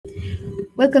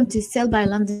Welcome to Cell by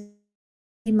London.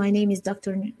 My name is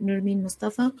Dr. Nurmeen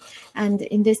Mustafa, and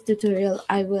in this tutorial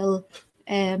I will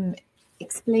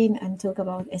explain and talk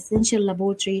about essential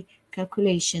laboratory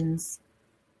calculations.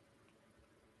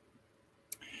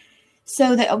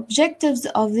 So the objectives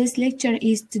of this lecture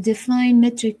is to define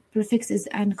metric prefixes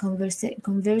and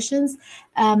conversions.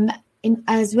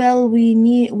 As well,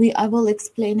 I will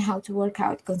explain how to work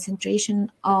out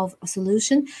concentration of a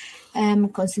solution,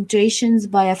 concentrations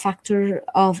by a factor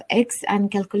of X, and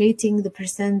calculating the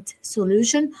percent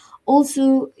solution.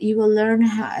 Also, you will learn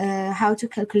how to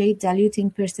calculate diluting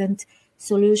percent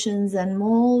solutions and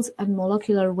moles and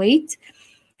molecular weight,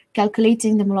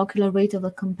 calculating the molecular weight of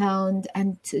a compound,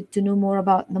 and to know more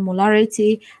about the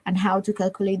molarity and how to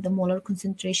calculate the molar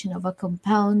concentration of a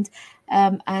compound,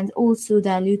 and also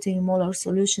diluting molar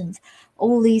solutions.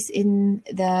 All these in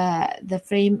the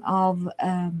frame of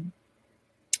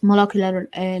molecular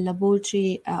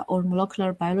laboratory or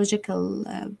molecular biological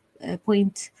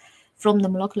point, from the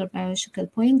molecular biological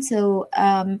point. So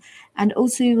and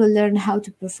also you will learn how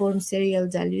to perform serial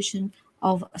dilution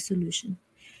of a solution.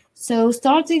 So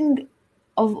starting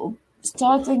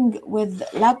with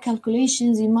lab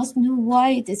calculations, you must know why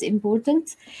it is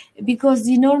important, because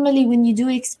normally when you do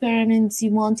experiments,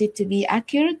 you want it to be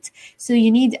accurate. So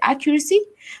you need accuracy,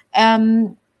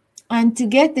 and to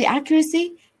get the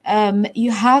accuracy,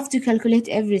 you have to calculate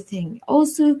everything.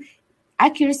 Also,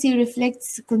 accuracy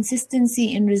reflects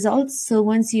consistency in results. So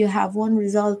once you have one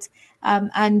result,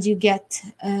 and you get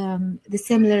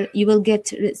you will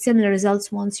get similar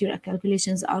results once your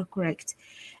calculations are correct.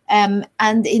 And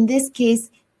in this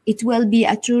case, it will be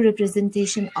a true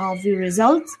representation of your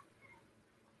result,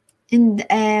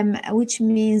 which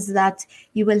means that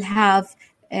you will have,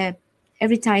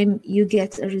 every time you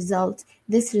get a result,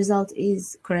 this result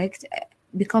is correct,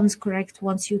 becomes correct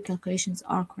once your calculations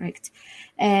are correct.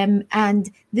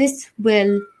 And this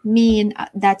will mean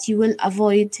that you will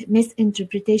avoid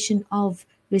misinterpretation of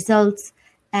results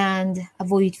and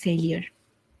avoid failure.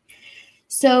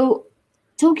 So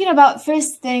talking about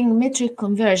first thing, metric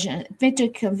conversion.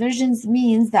 Metric conversions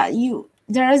means that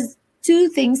there is two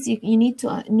things you need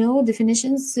to know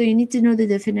definitions. So you need to know the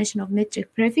definition of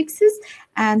metric prefixes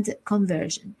and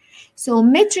conversion. So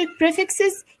metric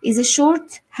prefixes is a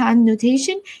shorthand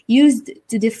notation used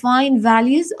to define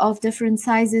values of different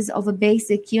sizes of a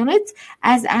basic unit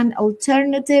as an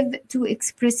alternative to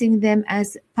expressing them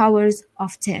as powers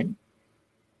of 10.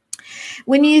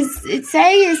 When you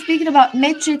say speaking about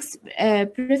metrics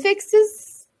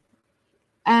prefixes,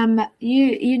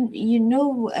 you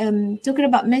know, talking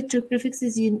about metric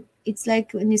prefixes, it's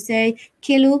like when you say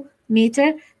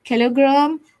kilometer,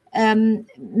 kilogram,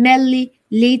 milli,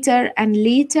 liter, and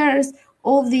liters.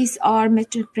 All these are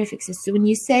metric prefixes. So when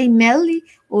you say milli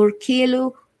or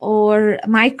kilo or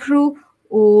micro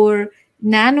or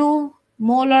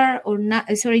nanomolar or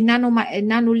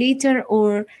nanoliter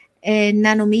or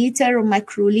nanometer or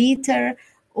microliter,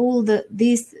 all the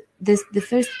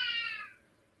first.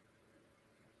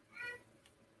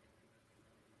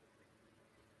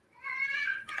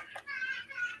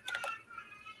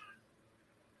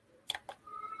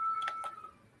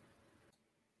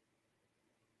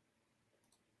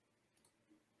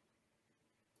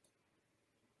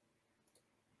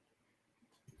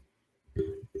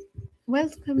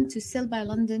 Welcome to Cell by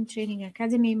London Training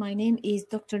Academy. My name is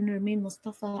Dr. Nurmeen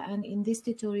Mustafa, and in this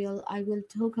tutorial, I will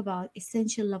talk about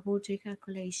essential laboratory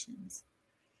calculations.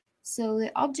 So the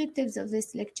objectives of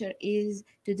this lecture is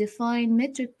to define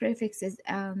metric prefixes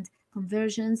and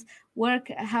conversions,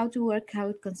 how to work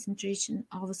out concentration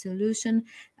of a solution,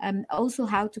 also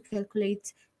how to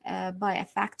calculate by a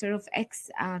factor of X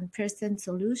and percent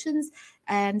solutions,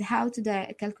 and how to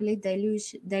calculate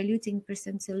diluting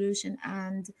percent solution,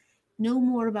 and know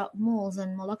more about moles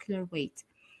and molecular weight.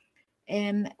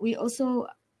 We also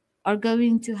are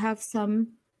going to have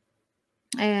some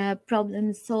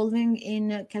problem solving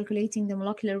in calculating the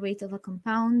molecular weight of a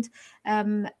compound,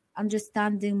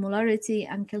 understanding molarity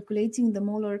and calculating the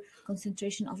molar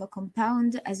concentration of a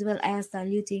compound, as well as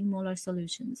diluting molar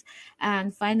solutions.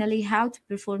 And finally, how to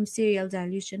perform serial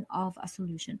dilution of a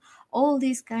solution. All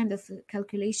these kind of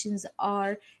calculations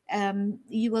are,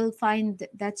 you will find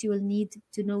that you will need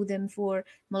to know them for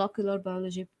molecular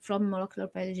biology, from molecular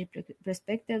biology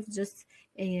perspective, just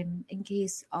in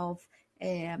case of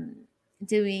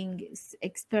doing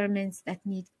experiments that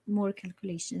need more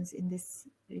calculations in this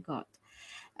regard.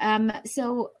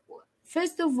 So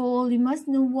first of all, you must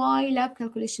know why lab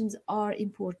calculations are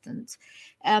important.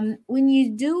 When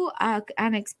you do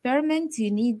an experiment,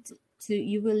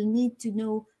 you will need to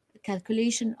know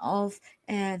calculation of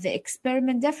the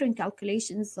experiment, different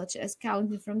calculations such as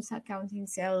counting from counting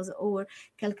cells or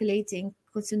calculating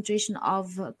concentration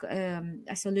of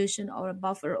a solution or a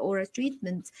buffer or a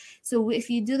treatment. So if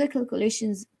you do the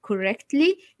calculations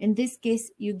correctly, in this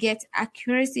case, you get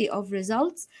accuracy of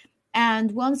results.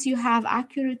 And once you have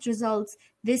accurate results,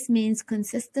 this means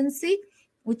consistency,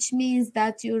 which means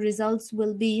that your results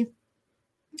will be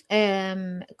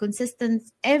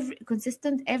consistent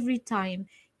every time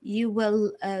you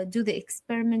will do the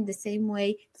experiment the same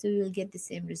way, so you will get the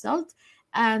same result,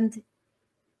 and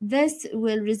this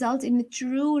will result in a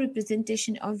true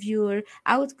representation of your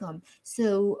outcome.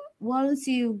 So once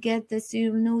you get this,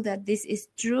 you know that this is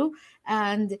true,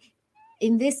 and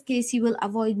in this case you will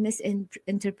avoid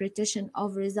misinterpretation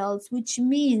of results, which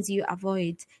means you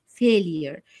avoid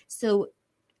failure. So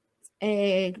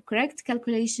correct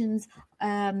calculations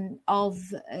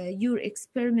of your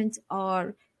experiment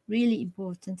are really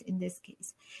important in this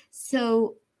case.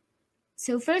 So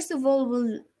first of all,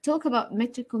 we'll talk about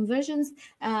metric conversions,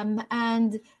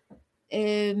 and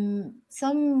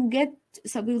we'll get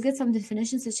some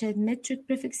definitions such as metric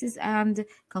prefixes and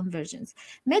conversions.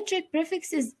 Metric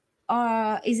prefixes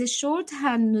is a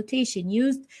shorthand notation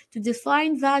used to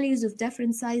define values of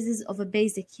different sizes of a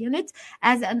basic unit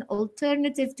as an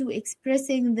alternative to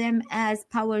expressing them as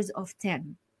powers of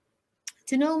 10.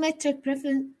 To know metric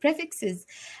prefixes,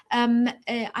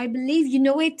 I believe you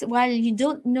know it, while you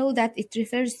don't know that it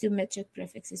refers to metric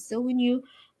prefixes. So when you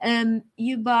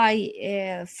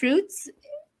buy fruits,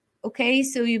 okay,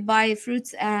 so you buy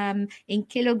fruits in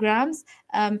kilograms.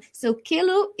 So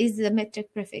kilo is the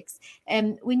metric prefix.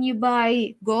 When you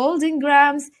buy gold in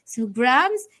grams, so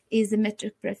grams is the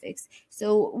metric prefix.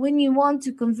 So when you want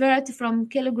to convert from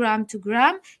kilogram to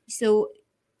gram, so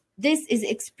this is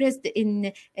expressed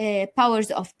in powers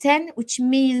of 10, which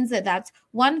means that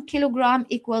 1 kilogram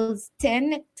equals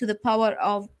 10 to the power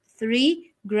of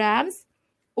 3 grams,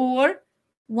 or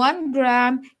 1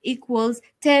 gram equals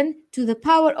 10 to the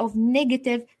power of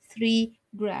negative 3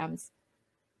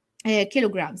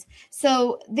 kilograms.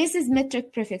 So this is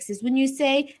metric prefixes. When you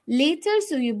say liter,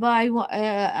 so you buy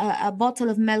a bottle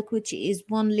of milk, which is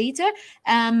 1 liter,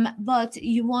 but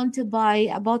you want to buy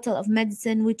a bottle of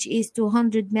medicine, which is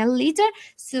 200 milliliter.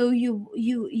 So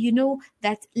you know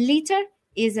that liter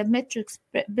is a metric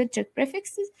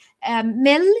prefixes.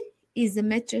 Mill is a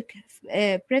metric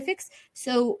prefix,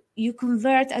 so you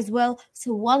convert as well.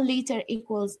 So 1 liter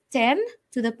equals 10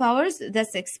 to the powers,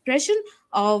 that's the expression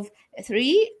of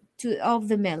 3 of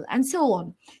the mill, and so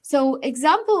on. So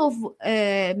example of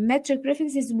metric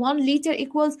prefix is 1 liter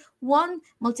equals 1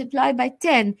 multiplied by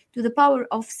 10 to the power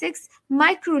of 6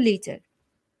 microliter.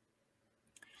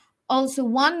 Also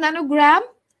 1 nanogram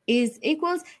is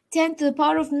equals 10 to the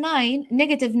power of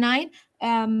negative 9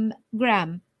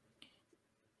 gram.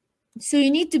 So you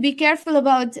need to be careful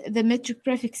about the metric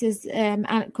prefixes and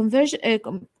conversion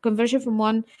from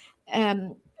one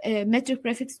metric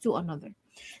prefix to another.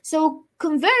 So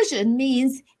conversion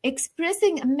means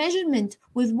expressing a measurement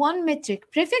with one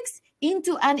metric prefix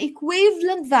into an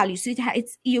equivalent value. So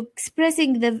it's you're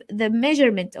expressing the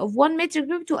measurement of one metric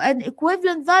prefix to an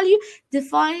equivalent value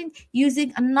defined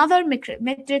using another metric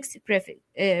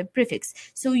prefix.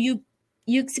 So you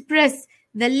express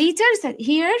the liters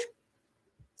here.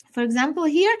 For example,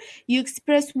 here you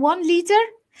express 1 liter,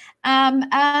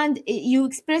 and you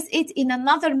express it in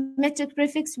another metric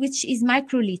prefix, which is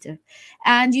microliter,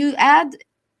 and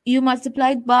you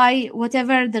multiply it by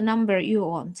whatever the number you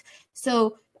want.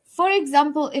 So, for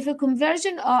example, if a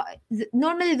conversion,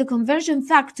 normally the conversion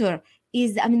factor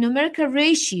is a numerical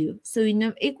ratio, so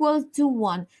equal to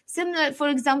 1. Similar, for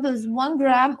example, is 1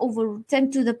 gram over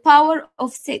 10 to the power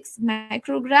of 6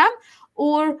 microgram,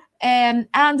 or and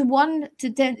 1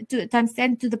 to 10 times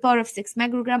 10 to the power of 6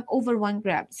 microgram over 1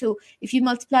 gram. So if you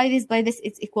multiply this by this,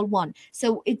 it's equal 1.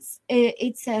 So it's a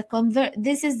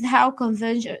this is how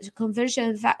conversion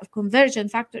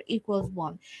factor equals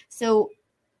 1. So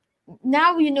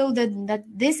now you know that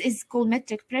this is called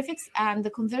metric prefix, and the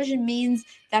conversion means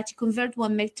that you convert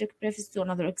one metric prefix to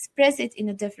another, express it in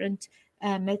a different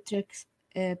metric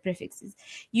prefixes.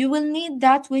 You will need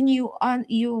that when you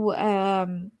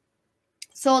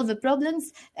solve the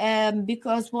problems,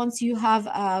 because once you have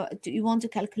you want to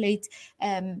calculate,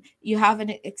 you have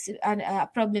a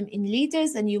problem in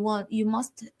liters, and you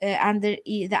must and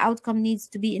the outcome needs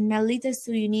to be in milliliters,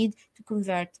 so you need to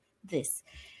convert this.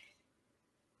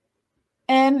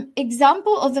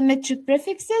 Example of the metric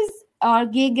prefixes are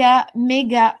giga,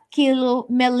 mega, kilo,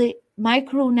 milli,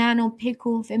 micro, nano,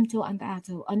 pico, femto, and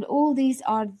atto, and all these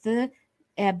are the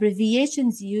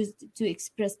abbreviations used to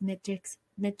express metric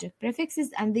metric prefixes,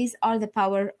 and these are the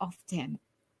power of 10.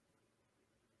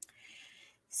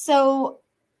 So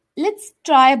let's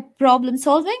try problem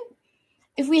solving.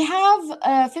 If we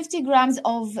have 50 grams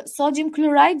of sodium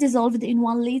chloride dissolved in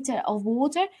 1 liter of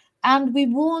water, and we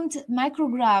want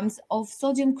micrograms of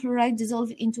sodium chloride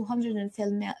dissolved in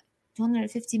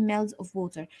 250 ml of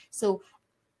water. So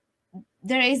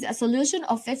there is a solution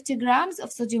of 50 grams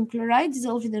of sodium chloride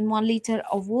dissolved in 1 liter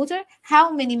of water.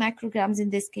 How many micrograms in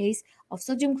this case of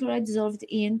sodium chloride dissolved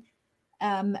in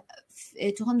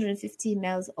 250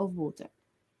 ml of water?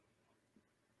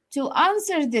 To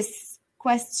answer this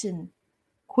question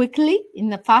quickly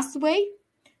in a fast way,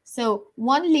 so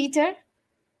 1 liter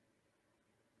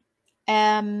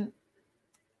 1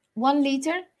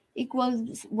 liter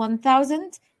equals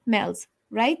 1000 ml,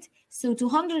 right? So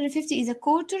 250 is a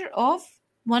quarter of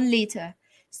 1 liter.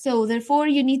 So therefore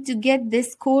you need to get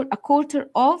this a quarter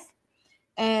of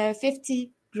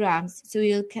 50 grams. So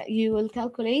you will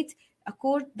calculate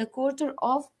the quarter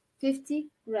of 50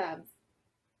 grams.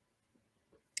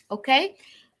 Okay.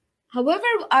 However,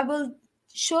 I will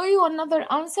show you another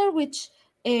answer which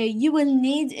you will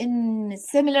need in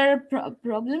similar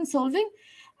problem solving.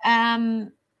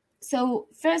 So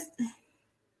first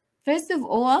of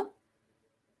all,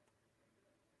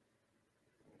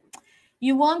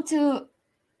 you want to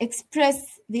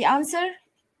express the answer,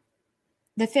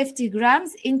 the 50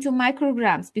 grams, into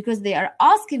micrograms, because they are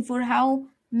asking for how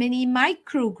many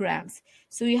micrograms.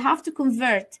 So you have to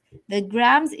convert the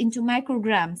grams into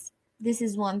micrograms. This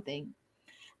is one thing.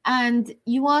 And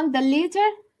you want the liter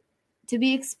to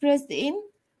be expressed in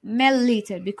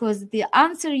milliliter, because the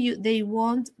answer they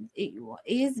want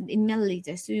is in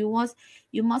milliliter. So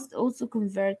you must also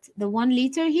convert the 1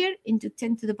 liter here into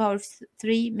 10 to the power of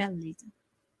 3 milliliter.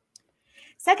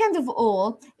 Second of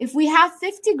all, if we have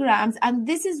 50 grams, and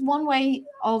this is one way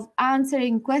of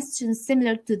answering questions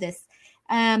similar to this.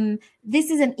 This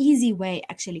is an easy way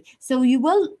actually. So you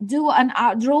will do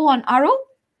draw an arrow.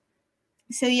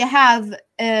 So you have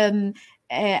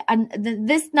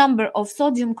this number of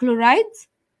sodium chloride,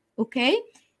 okay,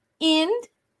 and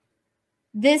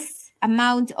this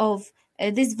amount of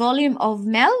this volume of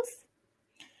mLs.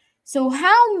 So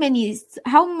how many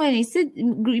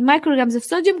micrograms of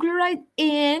sodium chloride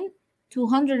in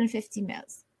 250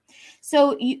 mLs?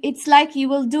 So it's like you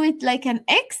will do it like an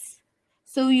X.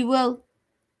 So you will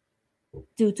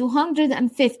do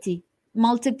 250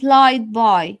 multiplied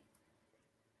by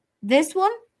this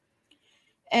one,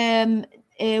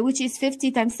 which is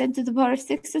 50 times 10 to the power of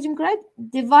 6 sodium chloride,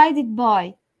 divided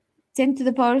by 10 to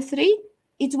the power of 3.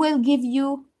 It will give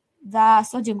you the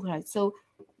sodium chloride. So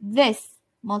this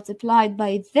multiplied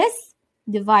by this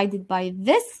divided by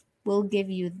this will give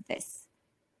you this.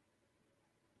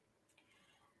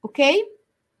 Okay?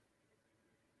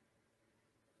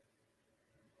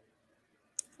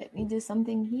 Let me do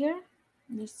something here.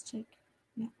 Just check.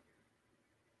 Yeah.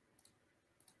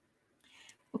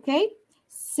 Okay,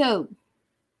 so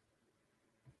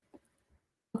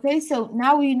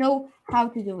now we know how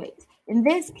to do it. In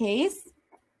this case,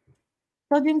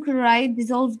 sodium chloride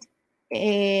dissolved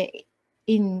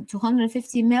in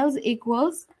 250 ml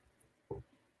equals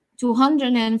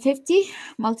 250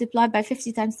 multiplied by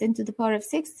 50 times 10 to the power of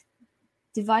 6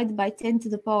 divided by 10 to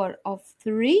the power of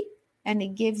 3, and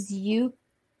it gives you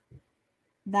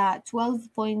that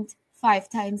 12.5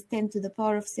 times 10 to the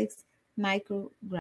power of 6 micrograms.